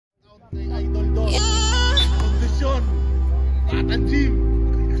Idol doon. Kondisyon. Batang gym.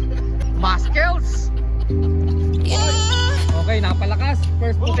 Muscles. Okay, napalakas.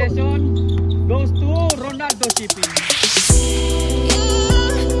 First possession goes to Ronaldo Shipping.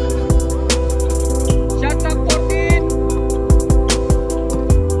 Shot clock 14.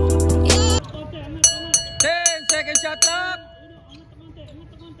 10 second shot clock.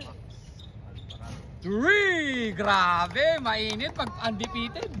 3. Grabe, mainit pag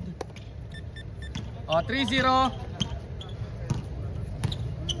undefeated. O, 3-0.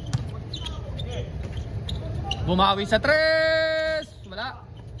 Bumawi sa 3. Wala.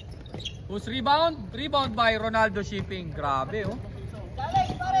 Who's rebound? Rebound by Ronaldo Shipping. Grabe, oh.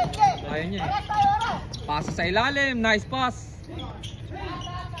 Kaya niya eh. Pasa sa ilalim. Nice pass.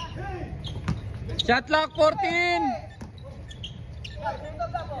 Shot clock 14.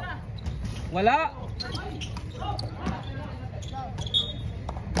 Wala.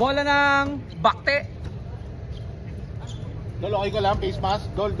 Bola ng Bakte. Dol, okay ka lang. Face mask.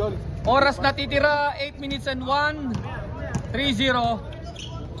 Dol. Oras natitira 8 minutes and 1. 3-0.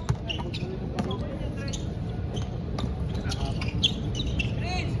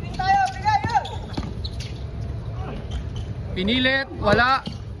 Pinilit, wala.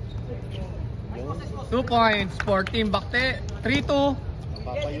 2 points for Team Bakte. 3-2.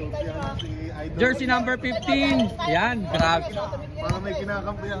 Jersey number 15. Yan, grabe. Para may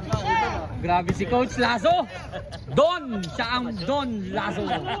kinakampihan ka. Grabe si Coach Lazo. Don, siya ang Don Lazo.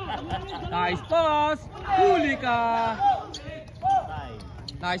 Nice pass. Huli ka.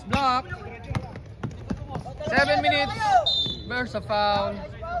 Nice block. 7 minutes. There's a foul.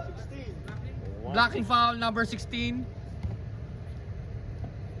 Blocking foul number 16.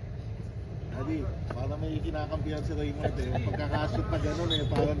 Adi, para may kinakampihan si Raymond eh. Pagkakashoot na gano'n eh,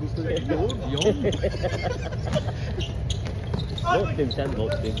 parang gusto niya. Yun. Both teams yan,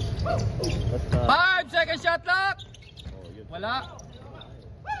 both teams. 5 second shot clock. Wala.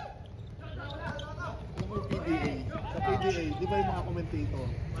 Sa PDA, di ba yung mga commentator?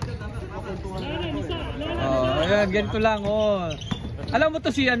 Kakuntuhan na ito eh. Ayan, ganito lang, oh. Alam mo to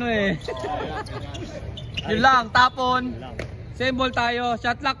si ano eh. Yun lang, tapon. Same ball tayo.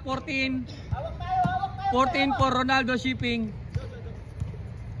 Shot clock 14. 14 for Ronaldo Shipping.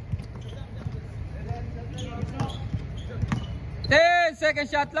 Second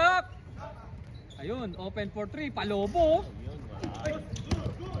shot clock. Ayun, open for 3. Palobo.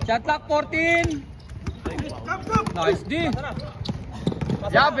 Shot clock 14. Nice D.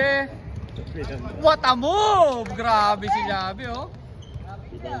 Yabe. What a move. Grabe si Yabe, oh.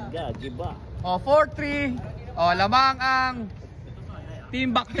 Oh, 4-3. Oh, lamang ang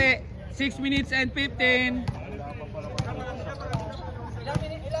Team Bakte. 6 minutes and 15.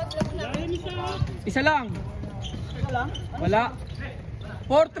 Isa lang. Wala.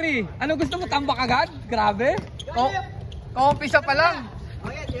 4-3. Ano gusto mo, tambak agad? Grabe. Umpisa pa lang.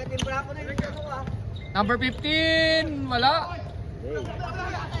 Number 15. Wala.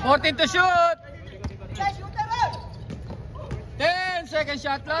 14 to shoot. 10 second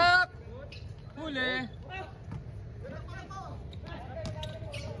shot clock. Huli.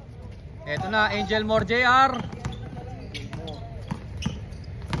 Eto na, Angel More JR.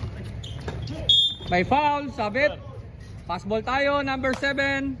 May foul, sabit. Pass ball tayo, number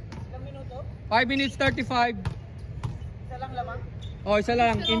 7. 5 minutes 35. Isa lang lamang? Oh, isa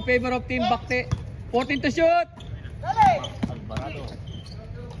lang. In favor of Team Bakte. 14 to shoot.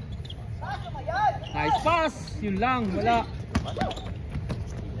 Nice pass. Yun lang, wala.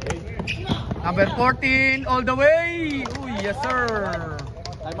 Number 14, all the way. Uy, yes sir.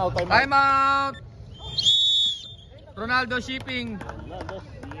 Time out. Ronaldo Shipping.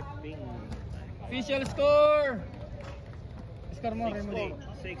 Official score. Score mo, Raymond.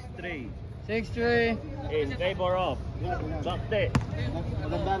 6-3. 6-3. In favor of Bakte.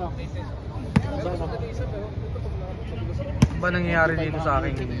 Maganda no? Ba nangyayari dito sa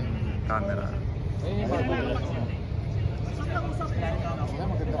aking camera? Maganda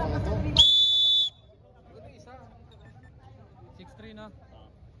pa ito. 6-3 na.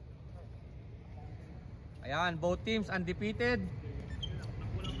 Ayan, both teams undefeated.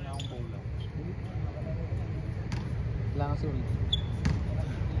 Kailangan sorry.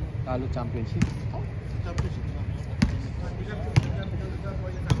 Talo championship.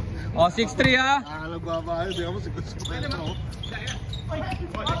 Oh, 6-3 ha. Alam ko ba ayun, di ako siguro.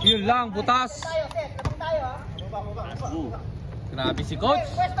 Yun lang, butas. Grabe si coach.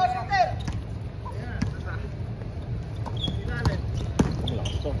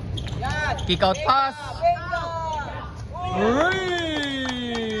 Kick out pass.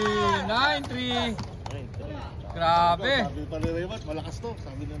 9-3. Grabe. Sabi pa ni Raymond, malakas to.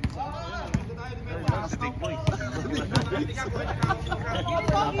 Sabi ng malakas to.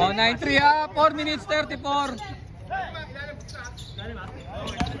 Oh, 9-3 ha. 4 minutes 34.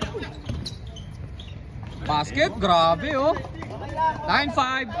 Basket, grabe oh.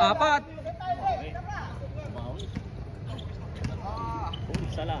 9-5, apat.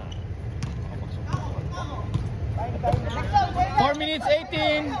 Sala. 4 minutes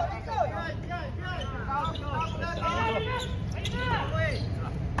 18.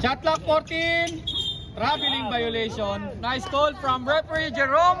 Shot clock 14. Traveling violation. Nice call from referee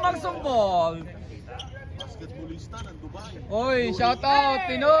Jerome Magsumbol. Basketballista ng Dubai. Oy, shout out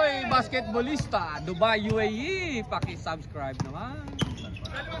Pinoy basketballista Dubai UAE. Paki-subscribe naman.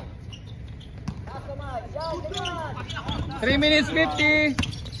 3 minutes 50.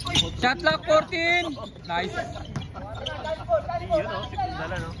 Shot clock 14. Nice. Yun o, si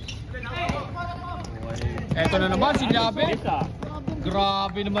Pindala no. Eto na naman si Llabe.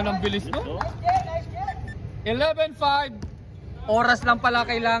 Grabe naman ang bilis no. 11-5. Oras lang pala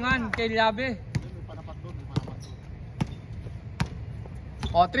kailangan kay Llabe.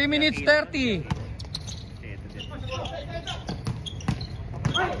 O, 3 minutes 30.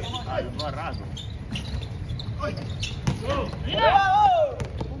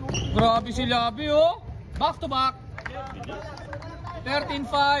 Grabe si Llabe oh. Back to back.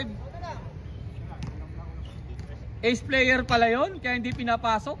 13-5. Ace player pala yun, kaya hindi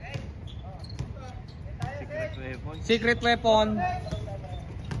pinapasok. Secret weapon.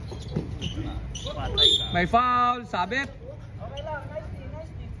 May foul, sabit.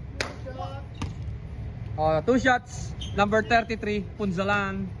 Oh, 2 shots. Number 33,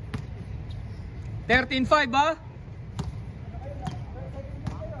 Punzalan. 13-5 ba?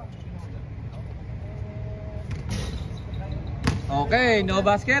 Okay, no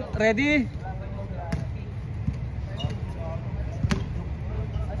basket. Ready?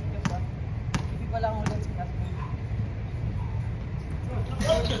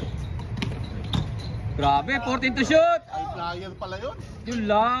 Grabe, 14 to shoot. Ay, player pala yun. Yun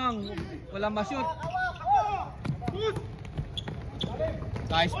lang. Walang ma-shoot.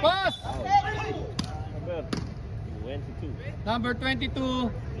 Nice pass. Number 22.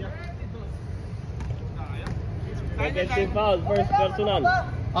 Second foul, first personal.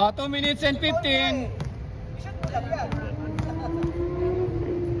 2 minutes and 15.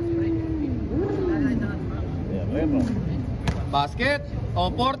 Basket.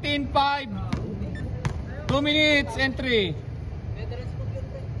 14-5. 2 minutes and 3.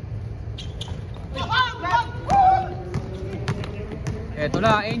 Eto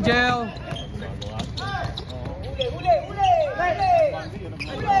na, Angel.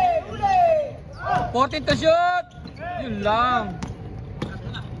 14 to shoot. Yun lang.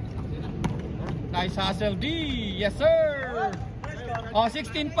 Nice hustle D. Yes sir.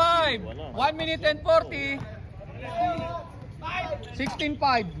 16-5. 1 minute and 40.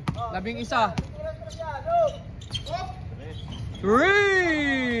 16-5. 11.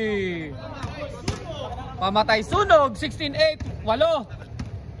 3. Pamatay sunog. 16-8. 8.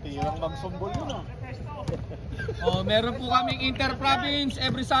 Tirang magsumbol yun ah. Oh, meron po kaming inter-province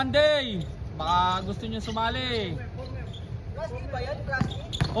every Sunday. Baka gusto niyo sumali. Class E ba yan? Class E?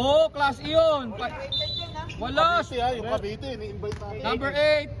 Oo, Class E yun. Wala. Kasi yung Cavite, ni-invite natin. Number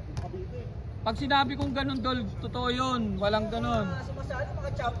 8. Pag sinabi kong ganun, Dol, totoo yun. Walang ganun. Sumasali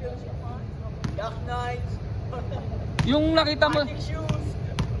mga champions yung mga Dark Knights. Yung nakita mo, Magic Shoes.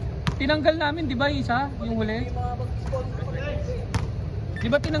 tinanggal namin, di ba yung isa? Yung huli? Yung mga mag-sponsor pa rin. Di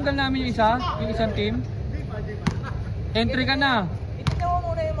ba tinanggal namin yung isa? Yung isang team? Entry ka na. Itignan mo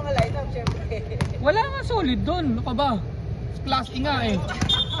muna yung mga lineup, syempre. Wala nga solid doon. Ano pa ba? Class E nga eh.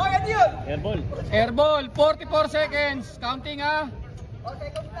 Oh, yan yun! Airball. Airball, 44 seconds. Counting ha. Oh,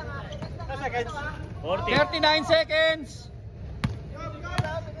 seconds lang ha. Seconds. 39 seconds.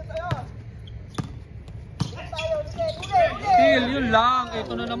 Still, yun lang.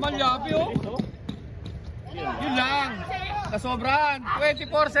 Ito na naman, Yabi oh. Yun lang. Nasobrahan.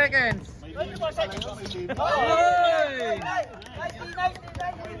 24 seconds. Hey!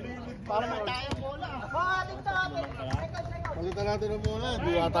 Para may tayong bola. Pagkita natin ng bola.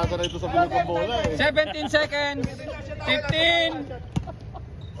 Hindi yata na ito sa bilog ng bola eh. 17 seconds. 15.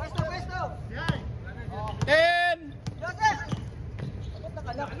 Pwesto, pwesto! 10. Joseph! Abot na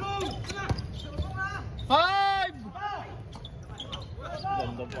ka na. 5.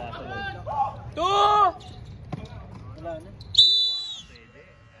 Ganda pa ito. 2. Wala na.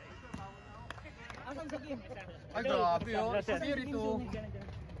 Asan sa game? Ay, grabe oh. Spirit oh.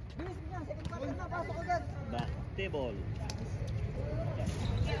 Bilis niya, second quarter na, pasok agad. Bakte ball.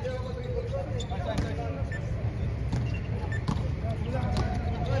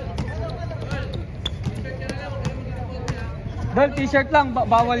 Dol, t-shirt lang,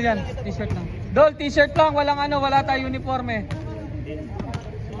 bawal yan. T-shirt lang. Dol, t-shirt lang, walang ano, wala tayong uniforme.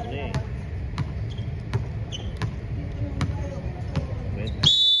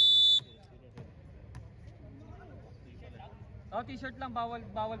 Oh, t-shirt lang, bawal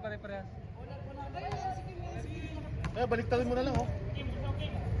pare-parehas. Baliktarin mo na lang, oh.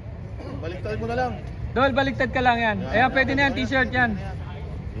 Baliktarin mo na lang. Dol, baliktad ka lang yan. Ayan, pwede na yan, t-shirt yan.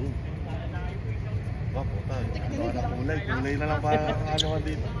 Wah, puta. Kulay na lang pa ano ka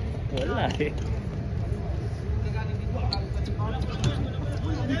dito. Wala eh.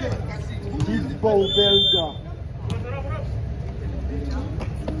 Bilbo Belga.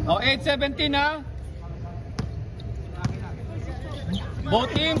 Oh, 8-17 ha.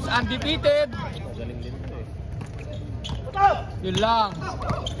 Both teams undefeated. Magaling din ito eh. Yun lang.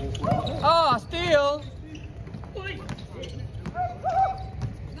 Ah, steal.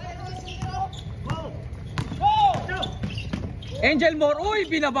 Angel Moore, uy,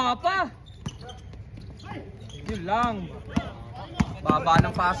 binaba pa. Yun lang. Baba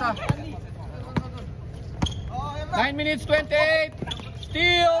ng pasa. 9 minutes 28.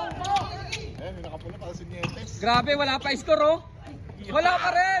 Steal. May nakapula para si Nietes. Grabe, wala pa score oh. Wala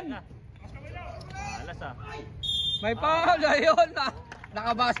pa rin. Alas ah. May foul, ayun.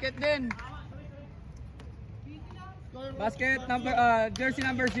 Naka-basket din. Basket number, jersey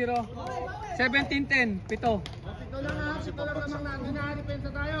number 0. 17-10, pito. Nandito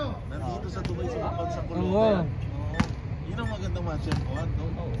sa Dubai sa Banggaan sa Colombia. Oo. Yun ang magandang matchup ko.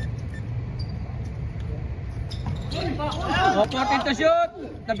 Oh, 14 to shoot.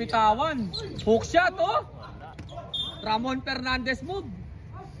 Nabitawan. Hook shot, oh. Ramon Fernandez move.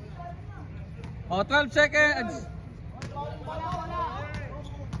 Oh, 12 seconds.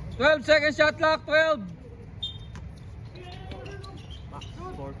 12 seconds shot clock, 12.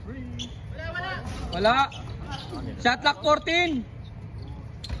 Wala. Shot clock 14.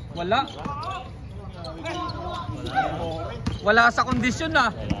 Wala. Wala sa kondisyon na.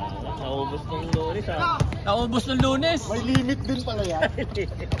 Naubos ng Lunes ah. Naubos ng Lunes. May limit din pala yan.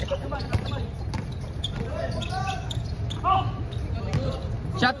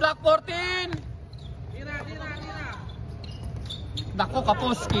 Shot clock 14. Nako,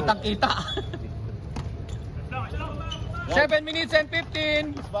 kapos, kitang-kita. 7 minutes and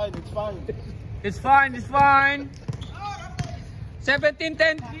 15. It's fine, it's fine. It's fine, it's fine.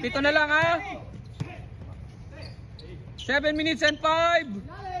 17-10. Pito na lang ha. 7 minutes and 5.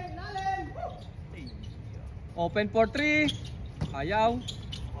 Open for 3. Ayaw.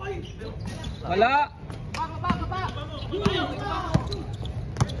 Wala.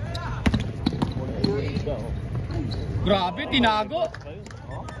 Grabe, tinago.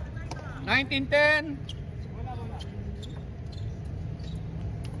 19-10.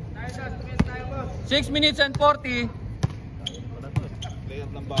 6 minutes and 40.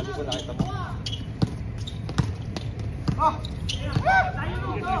 Layup ng bali ko nakita mo.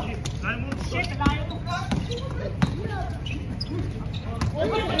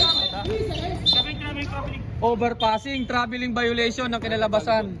 Overpassing, traveling violation ng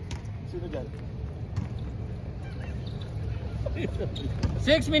kinalabasan. Sino dyan?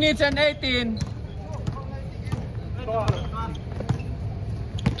 6 minutes and 18.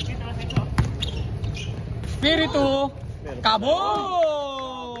 Spiritu.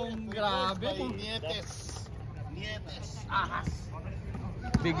 Kaboom! Grabe. Nietes. Ahas.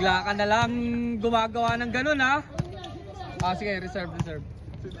 Bigla ka na lang gumagawa ng ganun ha. Ah, sige, reserve. 5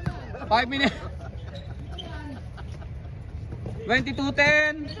 minutes.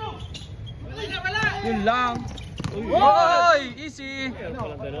 22-10. Yun lang. Oy, easy.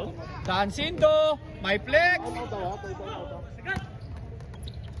 Dansindo, may flex.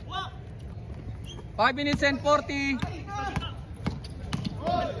 5 minutes and 40.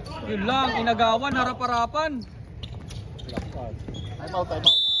 Yun lang, inagawan, harap-harapan. Time out.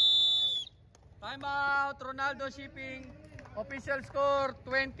 Time out, Ronaldo Shipping. Official score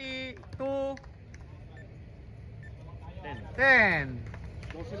 22-10.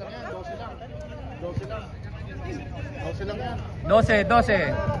 12 lang yan, 12 lang. 12 lang yan. 12.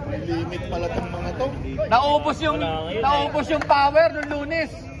 May limit pala tong mga to. Naubos yung power nung Lunes.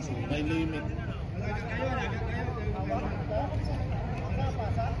 May limit.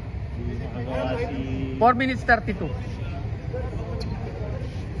 Nakagawa si 4 minutes 32.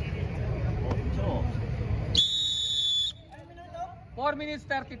 4 minutes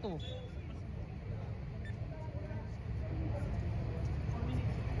 32.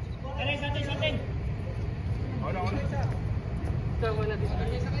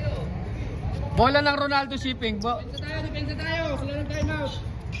 Bola ng Ronaldo shipping. Depensa tayo. Sila ng time out.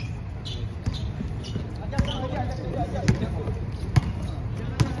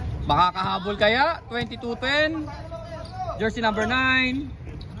 Makakahabol kaya? 22-10. Jersey number 9.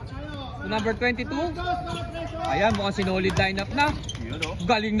 Number 22. Ayan, mukhang sinolid lineup na.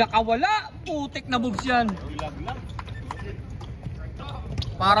 Galing nakawala. Putik na moves yan.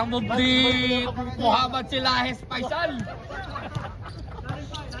 Parang move ni Muhammad Silahes Faisal.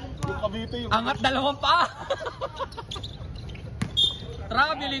 Angat dalawang pa.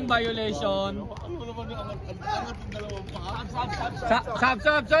 Traveling violation. Sub.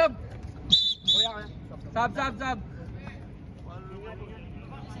 Sub.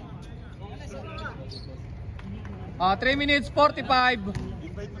 3 minutes 45.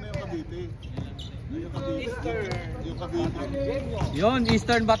 Invite mo na yung Cavite. Yung Cavite. Yun,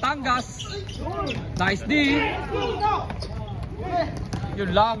 Eastern Batangas. Nice D.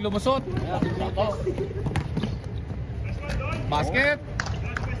 Yun lang, lumusot. Basket.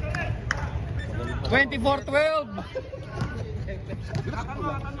 24-12.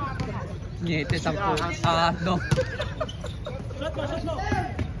 Nyete, 10. No.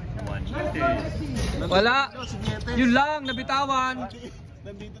 Wala. Yun lang, nabitawan.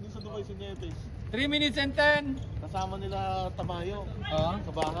 Nandito din sa Dubai si Nietes. 3 minutes and 10. Kasama nila Tamayo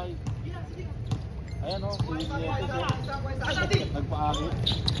sa bahay. Ayan o, si Nietes nagpaakit.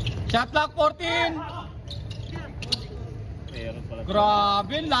 Shot clock 14.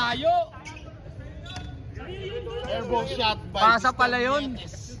 Grabe, layo. Airball shot by Pasa pala yun.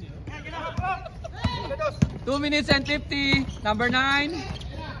 2 minutes and 50. Number 9.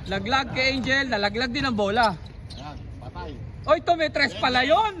 Laglag kay Angel. Nalaglag din ang bola. Ayan, patay. Oy, tumetres pala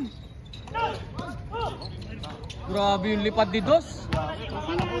yun. Grabe yung lipad ni Dos.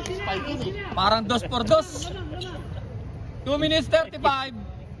 Akala ko si Spike yun eh. Parang 2 por 2. 2 minutes 35.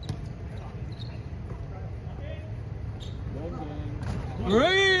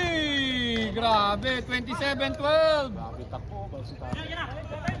 Uy! Grabe, 27-12. Grabe takbo, balsi tayo.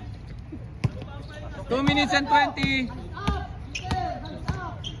 2 minutes and 20.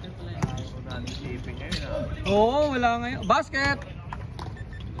 Oo, wala ngayon. Basket.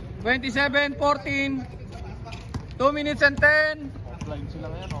 27-14. 2 minutes and 10. Offline sila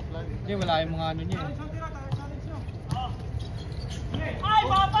ngayon, offline. Hindi, wala yung mga ano niya eh. Ay,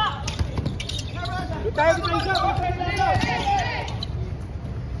 baba! Tayo dito isa.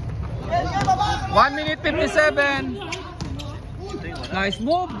 1 minute 57. Nice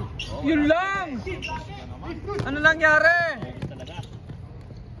move. Yun lang. Ano nangyari?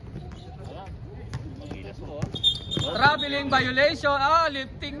 Traveling violation.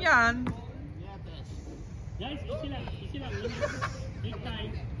 Lifting yan. Guys, easy lang. Take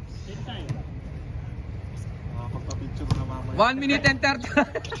time. Makakapagpapicture na mamaya. 1 minute and 30.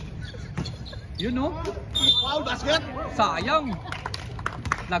 Yun no? Foul, basket! Sayang.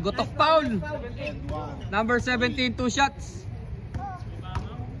 Nagutok foul. Number 17, 2 shots.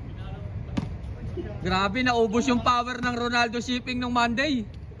 Grabe, naubos yung power ng Ronaldo shipping nung Monday.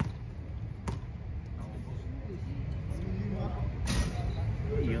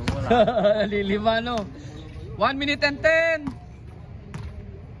 Lilima no. 1 minute and 10.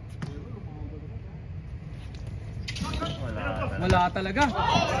 Wala talaga.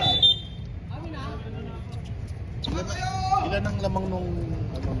 Ilan ang lamang nung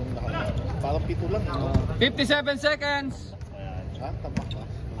lahat? Parang 7 lang. 57 seconds. Ha? Tabak ka?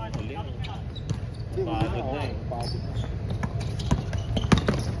 Hindi, Pagod na eh. Pagod na.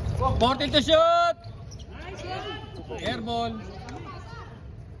 14 to shoot. Airball.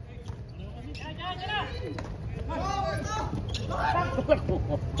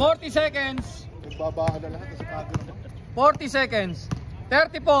 40 seconds. Nagbabaka na lahat sa kagod. 40 seconds.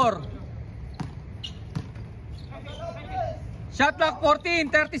 34. Shot clock 14,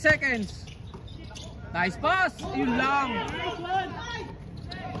 30 seconds. Nice pass. Yun lang.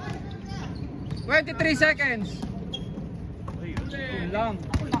 23 seconds. Yun lang.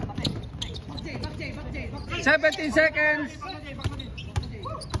 17 seconds.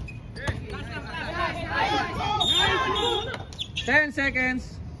 10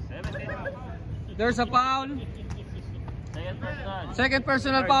 seconds. There's a foul. Second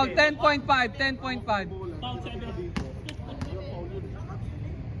personal foul. 10.5. 10.5.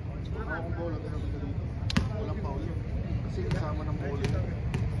 Walang foul yun. Kasi kasama ng bola yun.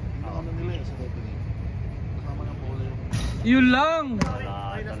 Yung ano nila yun sa referee. Kasama ng bola yun. Yun lang.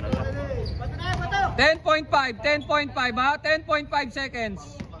 10.5. 10.5. 10.5 ha. 10.5 seconds.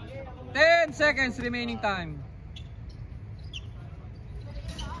 10 seconds remaining time.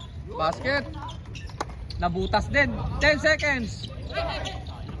 Basket. Nabutas din. 10 seconds.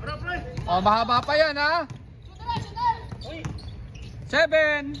 Oh, mahaba pa yan ha.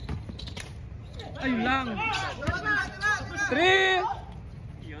 7. Ayun lang. 3.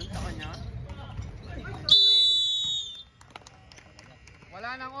 Yun, sa kanya.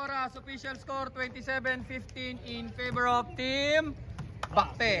 Wala nang oras. Official score 27-15 in favor of team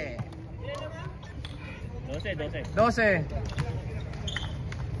Bakte. 12. 12.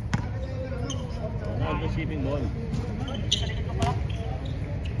 Ronaldo shipping ball.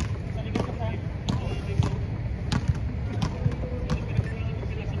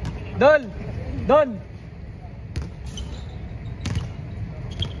 Don.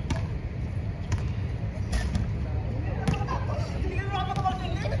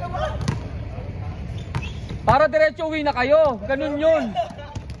 Para diretso uwi na kayo. Ganun yun.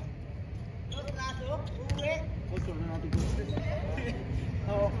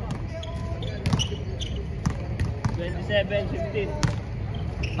 27-15.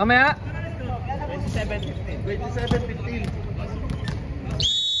 Mamaya. 27-15. 27-15.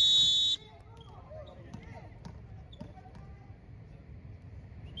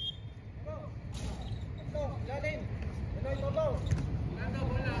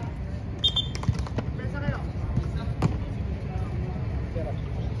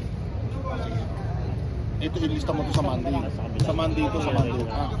 Ito ilista mo to sa Monday. Sa Monday ito, sa Monday.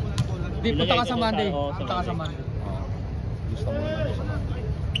 Di, punta ka sa Monday. Punta ka sa Monday. Ilista mo na ito sa Monday.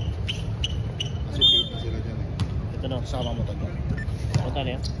 Kasi paid na sila dyan eh. Ito na. Kasama mo to dyan. Punta na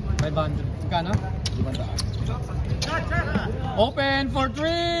yan. 500. Kano? 500. Open for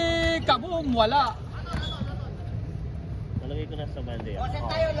 3. Kaboom! Wala. Nalagay ko na sa Monday. Set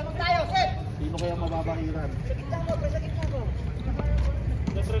tayo, lamang tayo, set! Sino kaya mababakiran? Sa gitna mo, sa gitna mo.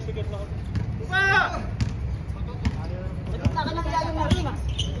 Sa gitna ka lang ilalim mo, Rima.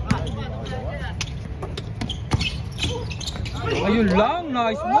 Ayun lang.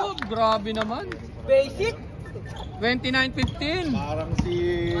 Nice move. Grabe naman. Basic. 29-15. Parang si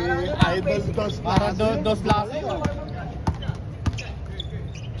Idol Dos. Para dos lasi.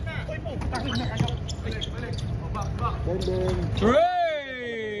 Bendeng.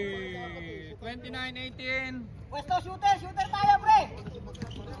 Hooray! 29-18. Pwesto, shooter tayo, pre!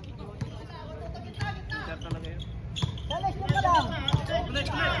 Shot talaga yun. Challenge mo ka lang.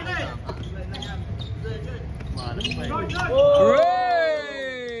 Malas pa yun. Hooray!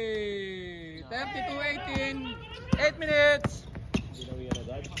 32-18. 8 minutes. Ginawi yan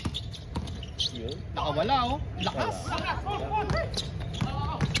agad. Yun. Nakawala oh. Lakas.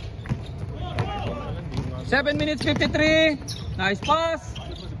 7 minutes 53. Nice pass.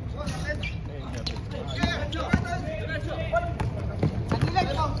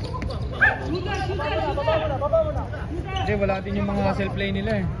 Hindi, wala din yung mga hustle play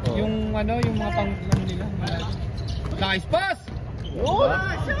nila eh. Yung ano, yung mga pang nila. Nice pass.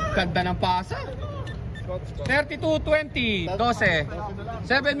 Ganda ng pasa. 32-20. 12.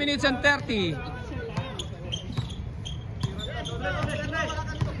 7 minutes and 30.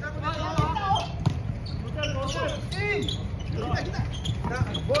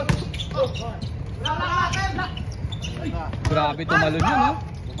 Grabe tumalon yun, no?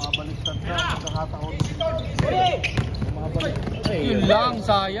 Bumabaliktad ka. Pagkakataon. Bumabalik. Yun lang,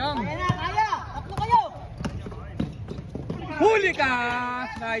 sayang. Kaya! Tatlo kayo! Huli ka!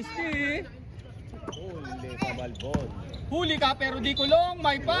 Nice D. Huli ka, balbon. Huli ka pero di kulong.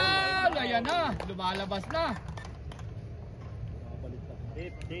 May foul. Ayan na. Lumalabas na.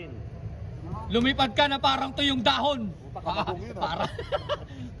 15. Lumipad ka na parang tuyong dahon.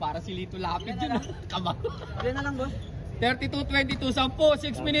 Para si Lito Lapid yun. Kama. Ilan na lang, boss? 32-22, 10,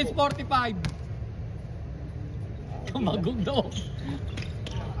 6 minutes 45. Kamagog daw.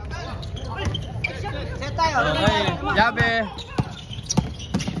 Set tayo. Okay, Yabe.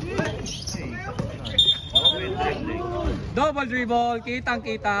 Double dribble, kitang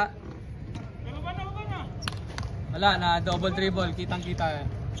kita. Wala na, double dribble, kitang kita.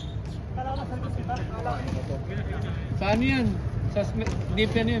 Sa ano yan? Sa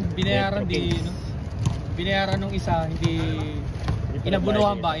deep yan yun, binayaran di, no? Binayaran nung isa, hindi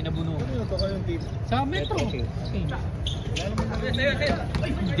inabunuhan ba? Inabunuhan. Ito kayong team. Sa Metro. Okay.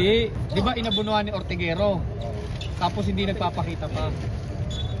 Hindi, di ba inabunuhan ni Ortegero? Tapos hindi nagpapakita pa.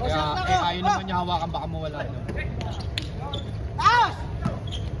 Kaya ayaw naman niya hawakan, baka mawala no? Taos!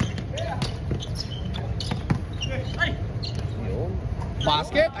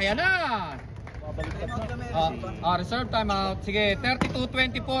 Basket, ayan na! Reserve timeout. Sige,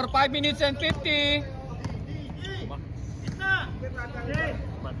 32-24, 5 minutes and 50.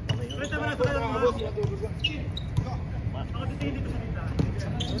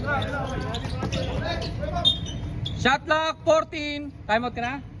 Shot clock 14. Timeout ka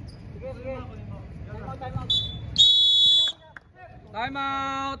na? Time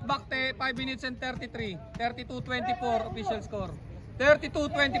out. Bakte, 5 minutes and 33. 32-24 official score.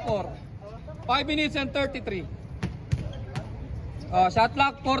 32-24. 5 minutes and 33. Shot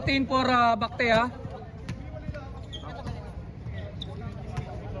clock 14 for Bakte ha.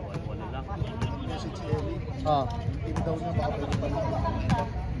 Message si Ellie. Team daw niya baka pwede pa lang.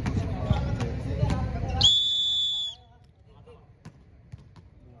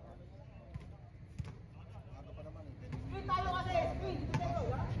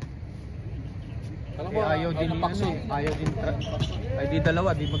 Ayaw din pakso. Ayaw din. Ay di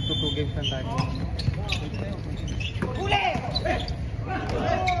dalawa, di magto 2 games lang tayo.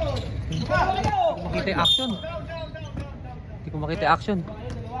 Makita yung action. Hindi ko makita yung action.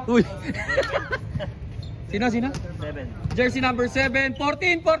 Uy! Sino? 7. Jersey number 7.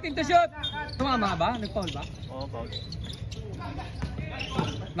 14 to shoot. Tumama ba? Nag-foul ba? Oo, foul.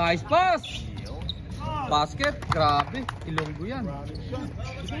 Nice pass! Basket. Grabe. Ilonggo yan.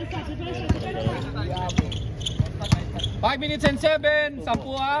 5 minutes and 7. 10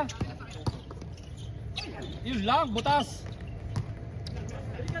 ah. Yun lang. Butas.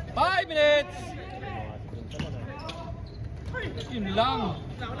 5 minutes. Yun lang.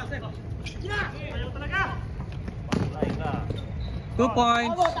 2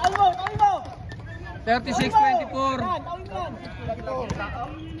 points. 36-24.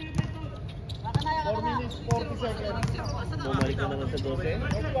 4 minutes, 40 seconds. Bumalik na naman sa 12.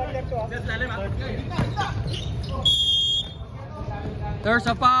 There's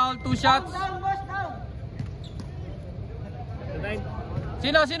a foul. 2 shots.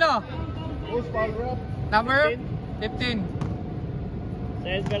 Sino? Who's foul drop? Number 15.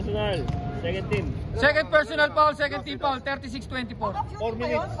 Second personal. Second team. Second personal foul, second team foul. 36-24. 4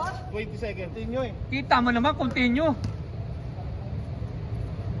 minutes, 20 seconds. Continue eh. Kita mo naman, continue.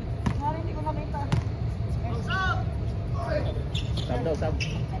 Sub daw, sub.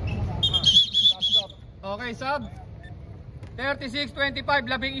 Okay, sub. 36-25,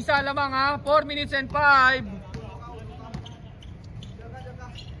 11 lamang ha. 4 minutes and 5.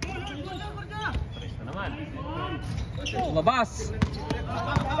 Tres na naman. Lumabas.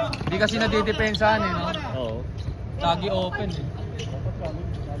 Hindi kasi nadidepensahan eh, no? Oo. Lagi open eh.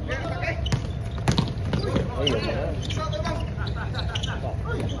 Ayun na.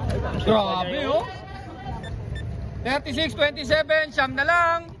 Grabe oh. 36-27, siyam na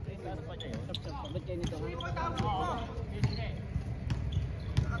lang.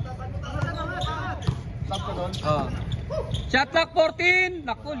 Shot clock 14.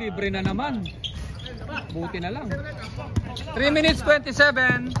 Naku, libre na naman. Buti na lang. 3 minutes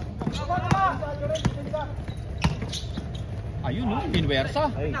 27. Ayun no,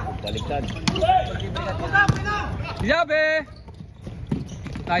 inversa. Ay, baliktad. Yabe.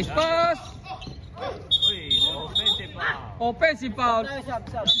 Nice pass. Uy, offensive pa. Offensive foul.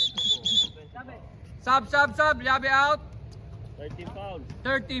 Sub. Yabe out. 13 fouls.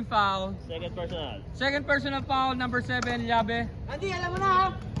 13 foul. Second personal. Second personal foul, number 7, Yabe. Andy, alam mo na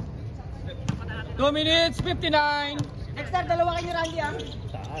ha. 2 minutes 59. Extra, dalawa kayo Randy ha.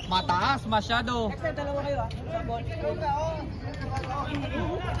 Taas. Mataas masyado. Extra, dalawa kayo ha.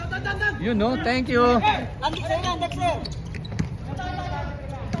 You know, thank you. Andy, sa'yo na, Dexter.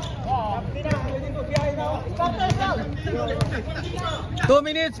 2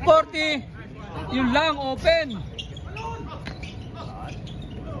 minutes 40. Yun lang, open.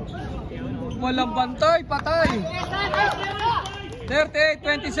 Walang bantay, patay.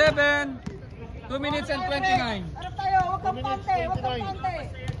 38-27. 2 minutes and 29. Harap tayo, huwag kang pante,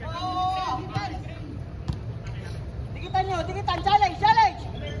 Dikitan, challenge.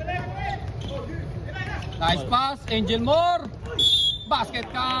 Nice pass, Angel Moore. Basket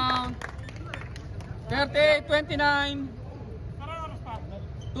count. 38-29.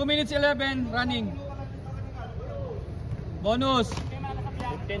 2 minutes 11 running. Bonus.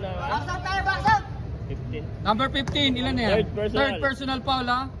 15 na. Baksak tayo, baksak. 15. Number 15, ilan na yan? Third personal foul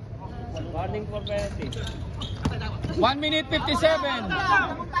ha. Warning for penalty. 1 minute 57.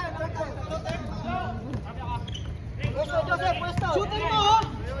 Pwesto. Shooting mo.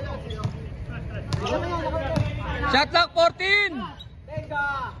 Shot clock 14.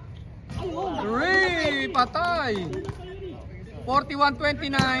 Teka. 3, patay.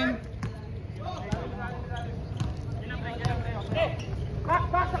 41-29.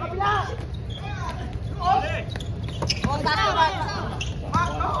 Back sa kabila.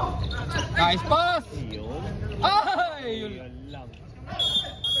 Nice pass. Yun. Ay! Yun. Yun lang.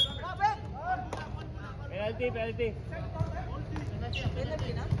 Penalty.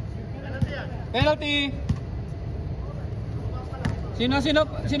 Penalty. Sino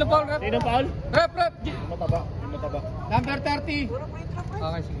foul, rep? Sino foul? Rep. Mataba. Number 30.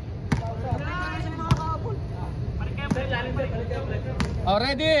 Okay, sige. Oh,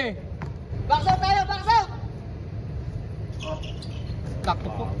 ready. Baksaw tayo, baksaw! Takto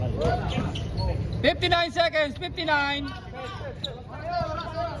po. 59 seconds, 59.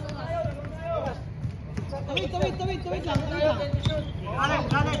 Tawid lang.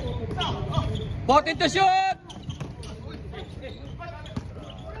 14 to shoot.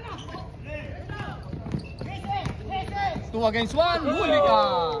 2 against 1. Huli ka.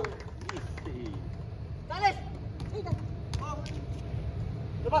 Labas!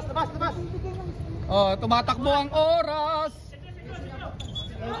 Oh, tumatakbo ang oras.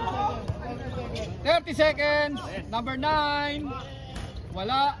 30 seconds. Number 9.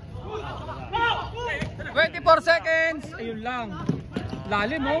 Wala. 24 seconds. Ayun lang.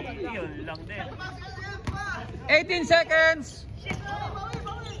 Lalim, oh. Yun lang din. 18 seconds.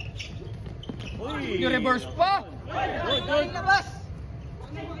 Uy! I-reverse pa. Good. Labas!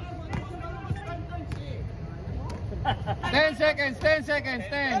 10 seconds. 10 seconds.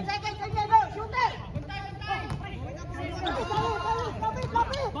 10. Second, go! Shooter!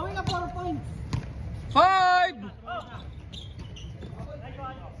 Bawin na 4 points. 5.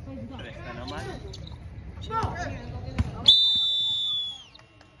 Stress na naman.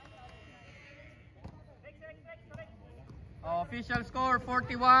 Official score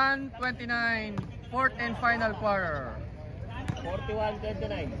 41-29. Fourth and final quarter.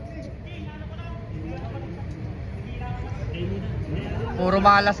 41-29. Puro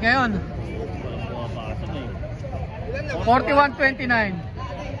malas ngayon. Pumapasok eh. 41-29.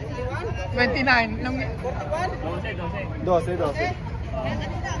 29. 12.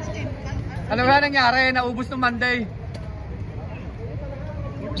 Ano nga nangyari? Naubos ng Monday.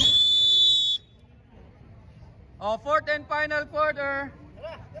 Fourth and final quarter.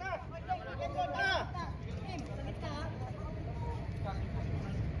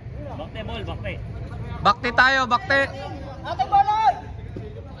 Bakte ball, bakte. Bakte tayo, bakte. Ating bolon!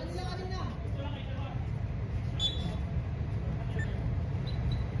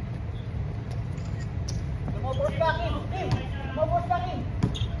 Lumabos ka rin!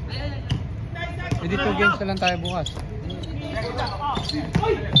 Hindi 2 games na lang tayo bukas.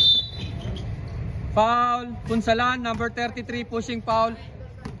 Foul. Punsalan, number 33, pushing foul.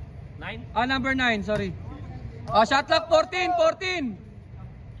 9? Number 9, sorry. Shot clock, 14.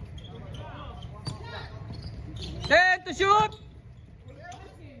 10 to shoot.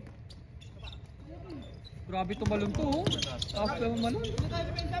 Grabe tumalon to, oh. Taas pa yung malon.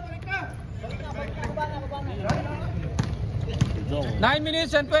 9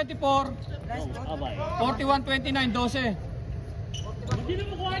 minutes and 24. Abay. 41-29, 12.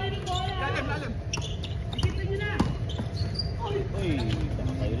 Uy,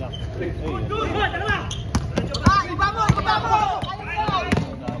 baka kayo lang. Iba mo!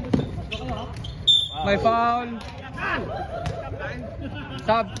 May foul.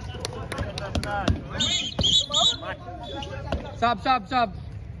 Sub. Sub.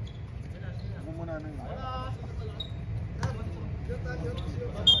 Ano muna na yun? Labas!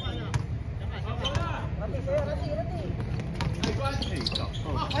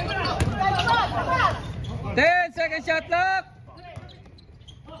 10 second shot clock.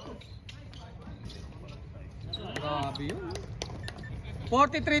 Grabe yun.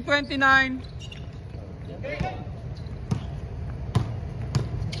 43-29.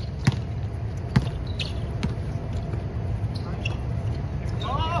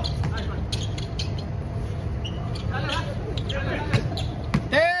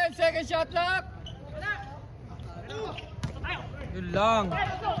 Second shot clock. Yun lang.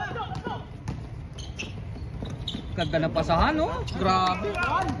 Ganda ng pasahan, oh. Grabe.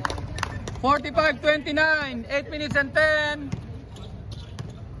 45-29. 8 minutes and 10.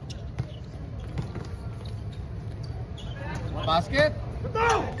 Basket.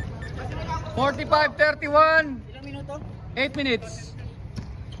 45-31. Ilang minuto? 8 minutes.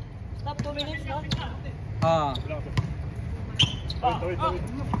 Stop 2 minutes, no?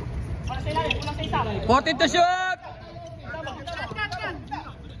 14 to shoot.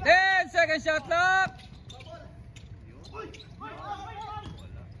 10 second shot clock.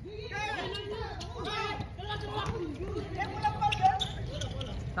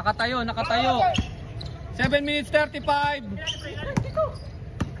 Nakatayo. 7 minutes 35.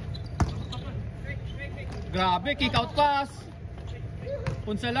 Grabe, kick out pass.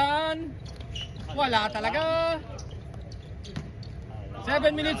 Punsalan. Wala talaga.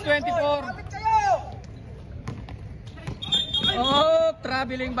 7 minutes 24. Oh,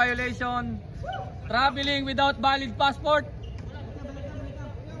 traveling violation. Traveling without valid passport.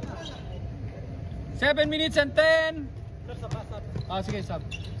 7 minutes and 10. Ah, sige, sub.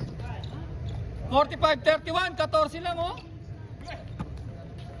 45-31, 14 lang oh.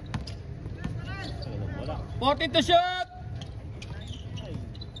 14 to shoot.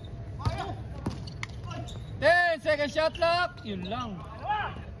 10 second shot clock. Yun lang.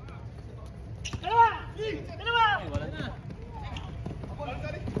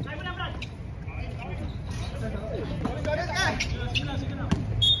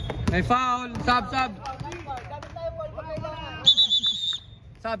 May foul. Sub. Sub.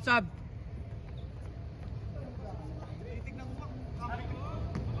 Score.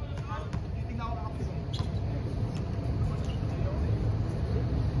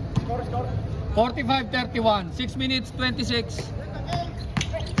 45-31. 6 minutes 26.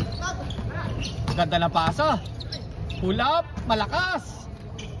 Ganda na pasa. Pull up. Malakas.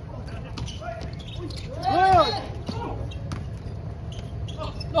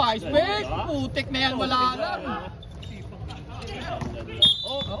 Nice pick. Putik na yan. Wala lang.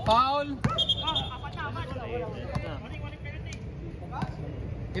 Foul.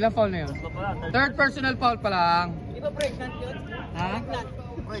 Ilang foul na yun? Third personal foul pa lang. Ha?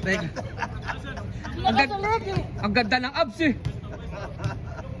 Ang ganda ng abs eh.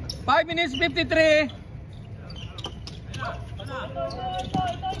 5 minutes 53.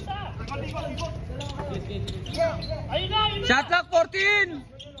 Shot clock 14.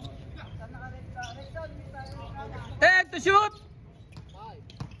 10 to shoot.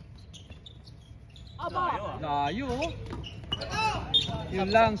 Layo. Yun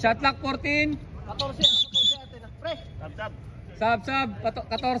lang. Shot clock 14. Sub.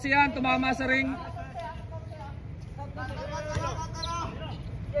 14 yan. Tumama sa ring.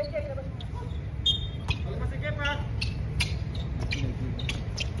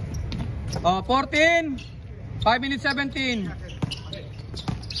 Oh, 14. 5 minutes 17.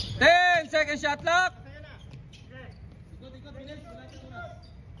 10 second shot clock.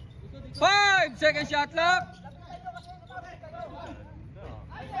 5 second shot clock.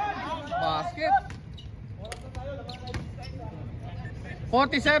 Basket.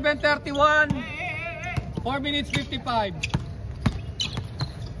 47-31. 4 minutes 55.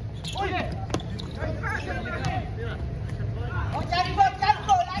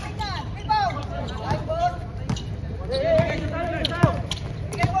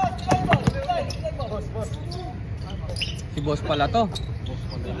 Si boss pala to.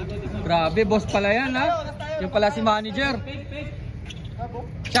 Grabe, boss pala yan ha. Yung pala si manager.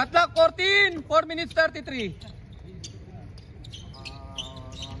 Shot clock 14. 4 minutes 33.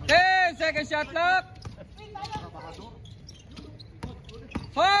 10 second shot clock.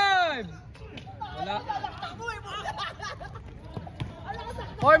 5. Wala.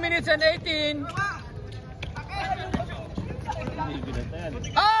 4 minutes and 18.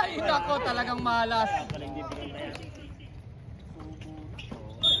 Ay, nako, talagang malas.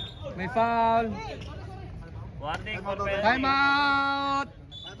 May foul. Warning for penalty. Time out.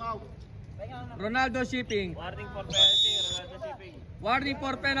 Ronaldo shipping. Warning for penalty, Ronaldo shipping. Warning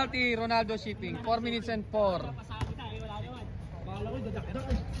for penalty, Ronaldo shipping. 4 minutes and 4.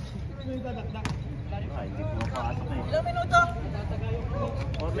 Ay, hindi pumapasok na eh. Ilang minuto?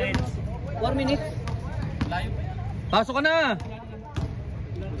 4 minutes. 1 minute. Pasok ka na.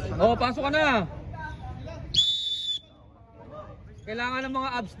 Oh, pasok ka na. Kailangan ng mga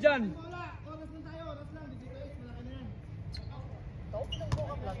abs dyan.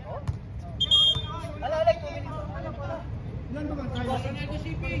 Alalay, 2 minutes.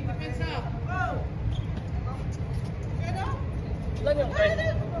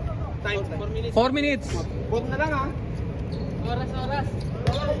 Time, 4 minutes. 4 minutes. Bot na lang ha. Oras.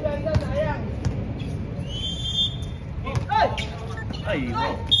 Ay,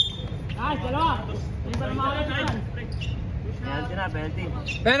 Ay, dalawa. Hindi pa naman yan. penalty na, penalty.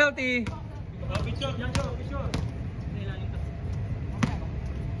 Penalty.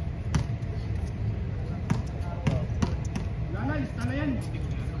 Lista na yan.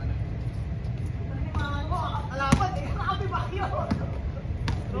 Alaban, kami ba yun?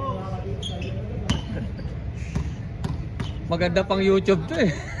 Maganda pang YouTube to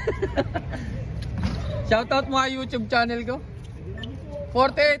eh. Shoutout mo ang YouTube channel ko.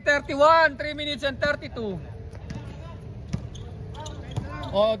 48-31, 3 minutes and 32.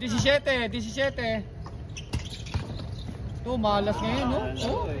 Oh, 17. Ito, malas ngayon, no?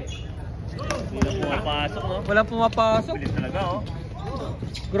 Oh. Hindi na pumapasok, no? Walang pumapasok. Bilis talaga, oh.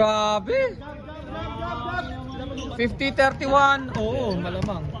 Grabe. 50-31. Oo,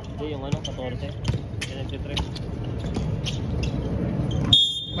 malamang. Hindi, yung ano, 14. 73.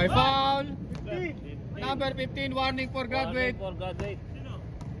 May foul. Number 15, warning for graduate. For graduate.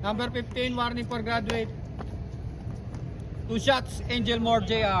 Number 15, warning for graduate. 2 shots, Angel Moore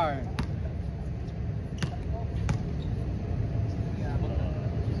JR.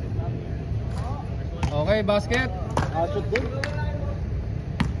 Okay, basket. Shoot din.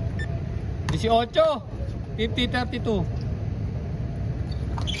 18, 50-32.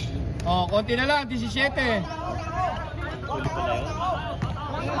 Oh, konti na lang, 17.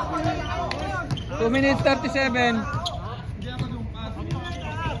 2 minutes 37.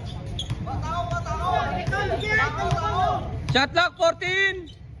 Shot clock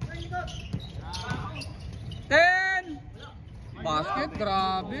 14. 10. Basket,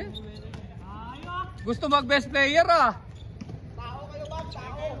 grabe. Gusto mag best player ah.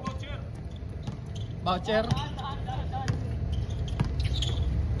 Voucher.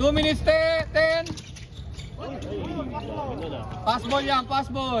 2 minutes 10. Pass ball yan,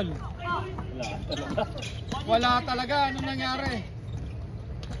 pass ball. Wala talaga, anong nangyari?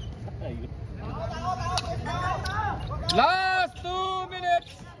 Last 2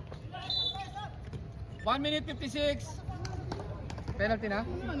 minutes. 1 minute 56. Penalty na?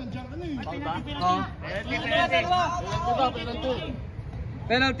 Oh.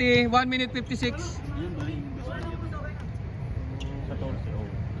 Penalty, 1 minute 56.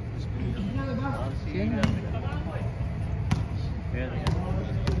 14.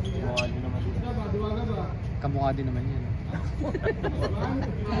 Kamukha din naman yan.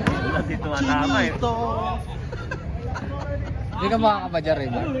 Wala dito matama eh. Hindi ka makakabadya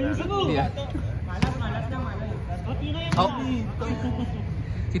rin ba? Hindi ah. Oh.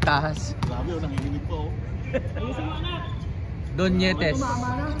 Si Tahas. Grabe, nanginginig pa oh. Donyetes.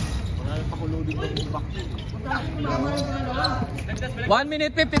 Wala na pakuludin ko yung Bakte. 1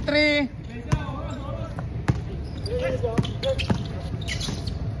 minute 53.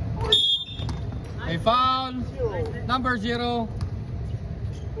 A foul. Number 0.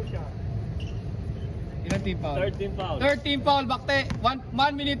 Ilan team foul? 13 foul. 13 foul, Bakte. 1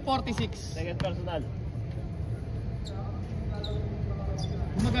 minute 46. Second personal.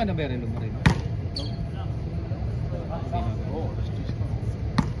 Magkano ba rin mo rin? Oo, alas 10 pa.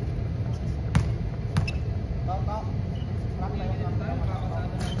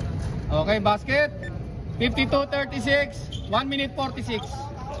 Okay, basket. 52-36. 1 minute 46.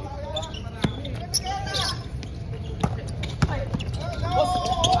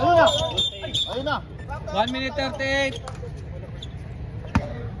 Ayun na! Ayun na! 1 minute 38.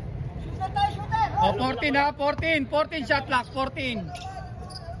 Oh, 14 ha, 14. 14 shot clock, 14.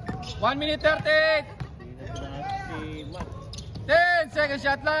 1 minute 38. 10 second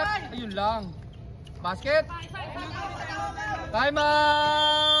shot clock. Ayun lang. Basket. Time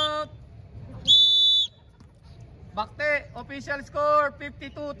out. Bakte, official score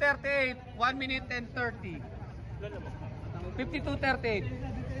 52-38. 1 minute and 30. 52-38.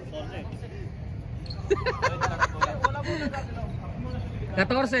 14.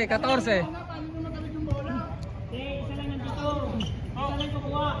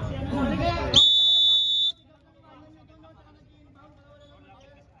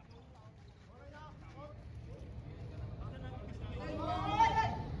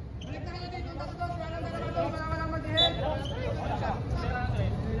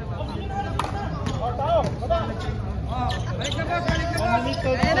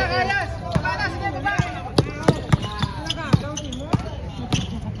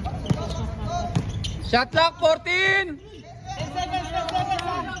 Shot clock 14.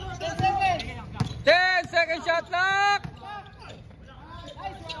 10 second shot clock.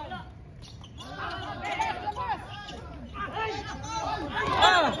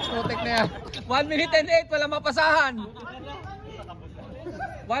 Protect na yan. 1 minute and 8, wala mapasahan.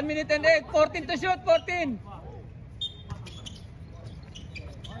 1 minute and 8, 14 to shoot, 14.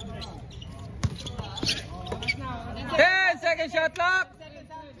 10 second shot clock.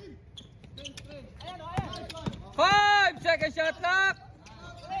 5 second shot clock.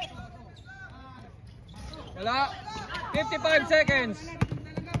 Wala. 55 seconds.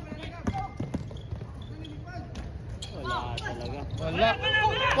 Wala talaga. Wala.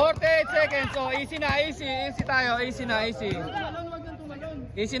 48 seconds. So easy na, easy. Easy tayo, easy na, easy.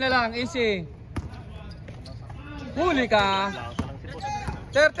 Easy na lang, easy. Huli ka.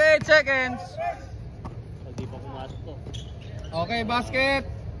 38 seconds. Hindi pa pumasok to. Okay, basket.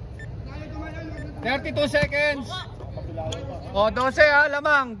 32 seconds. O, 12 ha,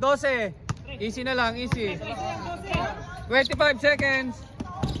 lamang. 12. Easy na lang, easy. 25 seconds.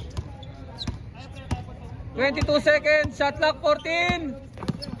 22 seconds. Shot clock 14.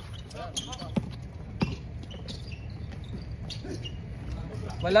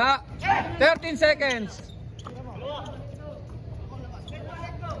 Wala. 13 seconds.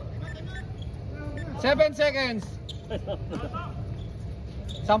 7 seconds. 10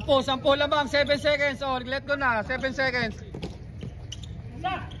 lamang, 7 seconds. Oh, let go na, 7 seconds.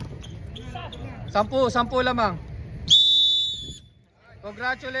 10 lamang.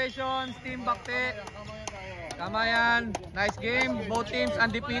 Congratulations, Team Bakte. Tama yan. Nice game. Both teams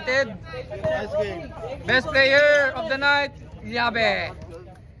undefeated. Nice game. Best player of the night, Yabe.